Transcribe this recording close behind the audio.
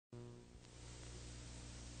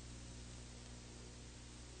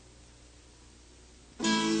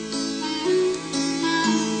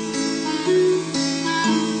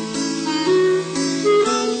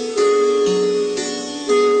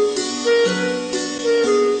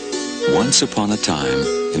Once upon a time,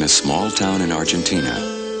 in a small town in Argentina,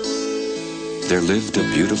 there lived a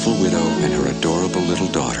beautiful widow and her adorable little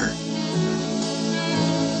daughter.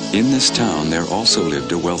 In this town, there also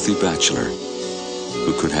lived a wealthy bachelor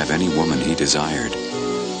who could have any woman he desired.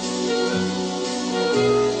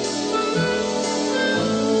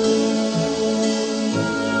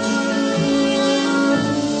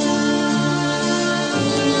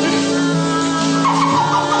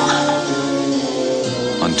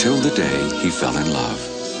 Until the day he fell in love.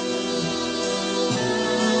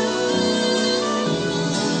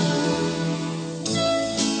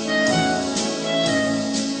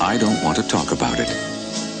 I don't want to talk about it.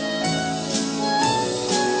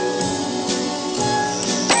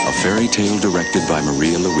 A fairy tale directed by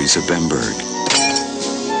Luisa Bremberg.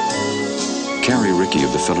 Carrie Rickey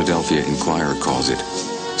of the Philadelphia Inquirer calls it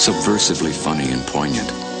subversively funny and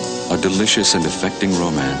poignant. A delicious and affecting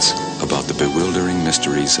romance about the bewildering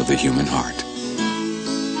mysteries of the human heart.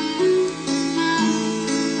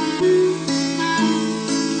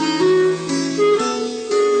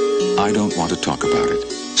 I Don't Want to Talk About It,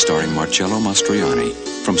 starring Marcello Mastroianni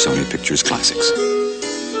from Sony Pictures Classics.